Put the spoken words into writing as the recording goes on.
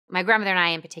my grandmother and I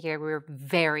in particular, we were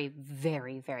very,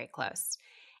 very, very close.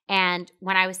 And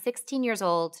when I was 16 years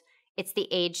old, it's the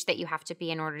age that you have to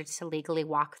be in order to legally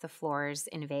walk the floors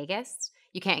in Vegas.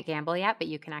 You can't gamble yet, but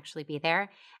you can actually be there.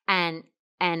 And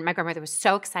my grandmother was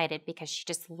so excited because she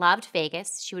just loved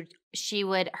Vegas.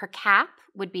 Her cap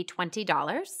would be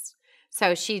 $20.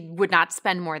 So she would not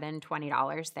spend more than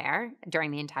 $20 there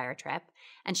during the entire trip.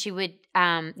 And she would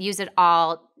use it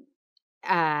all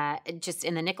just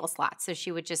in the nickel slot. So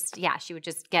she would just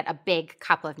get a big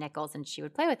cup of nickels and she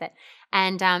would play with it.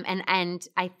 And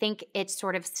I think it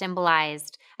sort of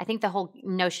symbolized, I think the whole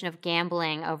notion of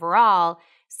gambling overall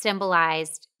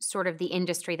symbolized sort of the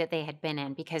industry that they had been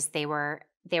in, because they were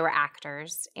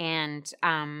actors, and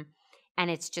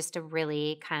it's just a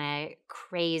really kind of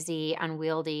crazy,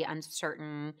 unwieldy,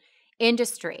 uncertain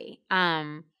industry.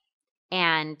 And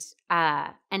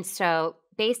so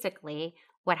basically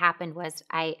what happened was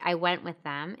I went with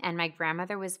them, and my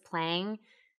grandmother was playing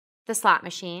the slot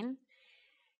machine,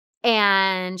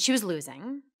 and she was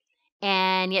losing,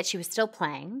 and yet she was still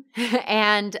playing.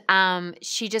 And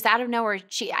she just out of nowhere,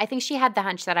 I think she had the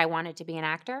hunch that I wanted to be an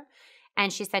actor.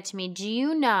 And she said to me, "Do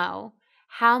you know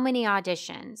how many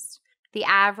auditions the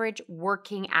average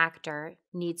working actor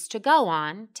needs to go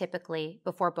on typically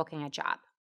before booking a job?"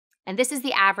 And this is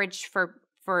the average for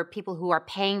people who are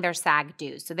paying their SAG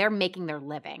dues. So they're making their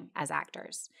living as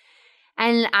actors.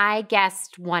 And I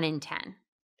guessed 1 in 10.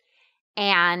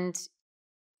 And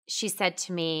she said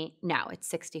to me, "No, it's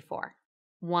 64.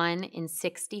 1 in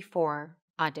 64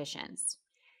 auditions."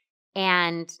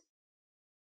 And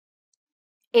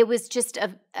it was just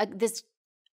this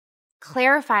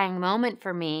clarifying moment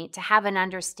for me to have an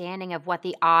understanding of what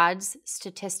the odds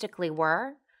statistically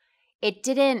were.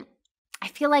 I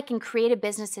feel like in creative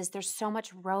businesses, there's so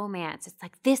much romance. It's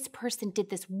like this person did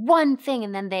this one thing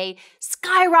and then they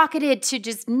skyrocketed to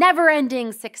just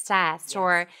never-ending success. Yes.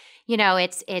 Or,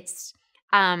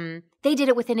 they did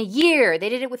it within a year. They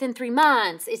did it within 3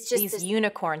 months. It's just these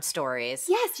unicorn stories.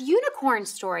 Yes, unicorn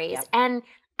stories. Yep.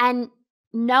 And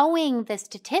knowing the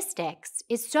statistics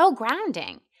is so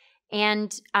grounding.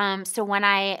 And so when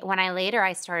I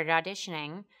later started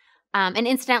auditioning, and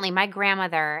incidentally, my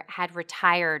grandmother had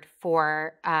retired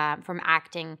from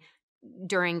acting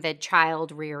during the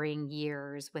child rearing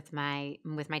years with my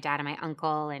dad and my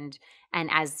uncle, and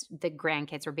as the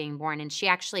grandkids were being born, and she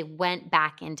actually went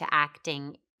back into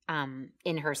acting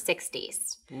in her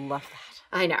 60s. Love that.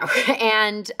 I know.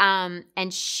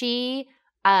 And she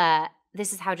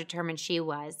this is how determined she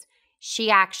was. She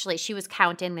was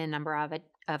counting the number of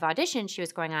auditions she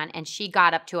was going on, and she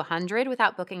got up to 100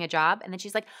 without booking a job. And then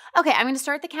she's like, "Okay, I'm going to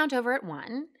start the count over at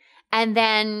 1, and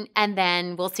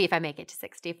then we'll see if I make it to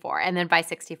 64." And then by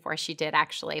 64, she did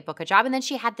actually book a job. And then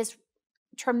she had this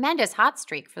tremendous hot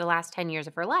streak for the last 10 years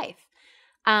of her life.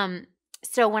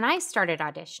 So when I started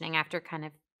auditioning, after kind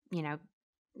of,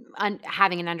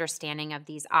 having an understanding of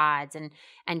these odds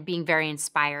and being very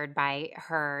inspired by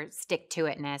her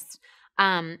stick-to-itness,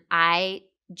 I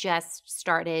just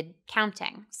started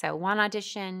counting. So 1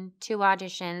 audition, 2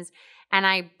 auditions, and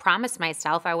I promised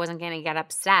myself I wasn't going to get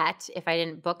upset if I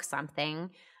didn't book something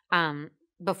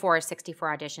before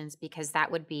 64 auditions, because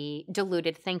that would be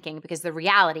diluted thinking, because the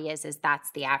reality is that's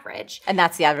the average. And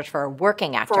that's the average for a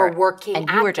working actor. For a working actor.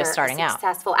 And you were just starting out.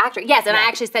 Successful actor. Yes, and I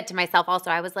actually said to myself also,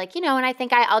 I was like, and I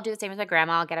think I'll do the same as my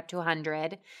grandma. I'll get up to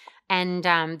 100 and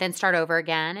then start over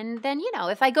again. And then,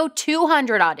 if I go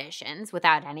 200 auditions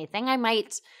without anything, I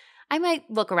might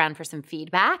look around for some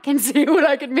feedback and see what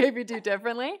I could maybe do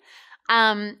differently.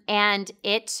 And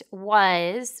it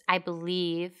was, I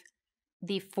believe,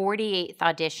 the 48th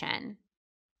audition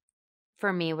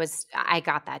for me I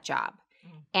got that job.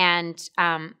 And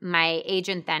my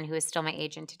agent then, who is still my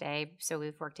agent today, so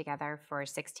we've worked together for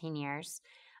 16 years,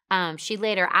 she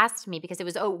later asked me, because it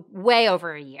was way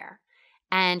over a year,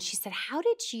 and she said, "How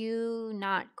did you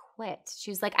not quit?" She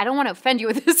was like, "I don't want to offend you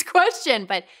with this question,"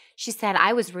 but she said,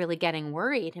 "I was really getting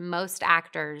worried, and most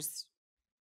actors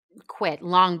quit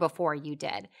long before you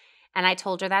did." And I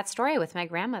told her that story with my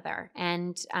grandmother,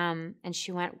 and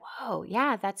she went, "Whoa,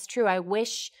 yeah, that's true. I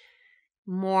wish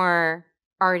more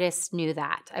artists knew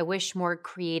that. I wish more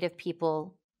creative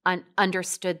people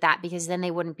understood that, because then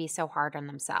they wouldn't be so hard on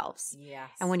themselves."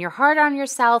 Yes. And when you're hard on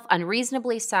yourself,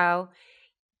 unreasonably so,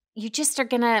 you just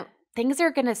things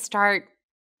are gonna start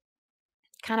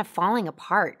kind of falling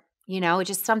apart.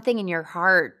 Just something in your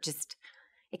heart,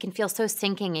 it can feel so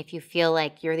sinking if you feel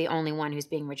like you're the only one who's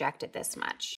being rejected this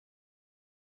much.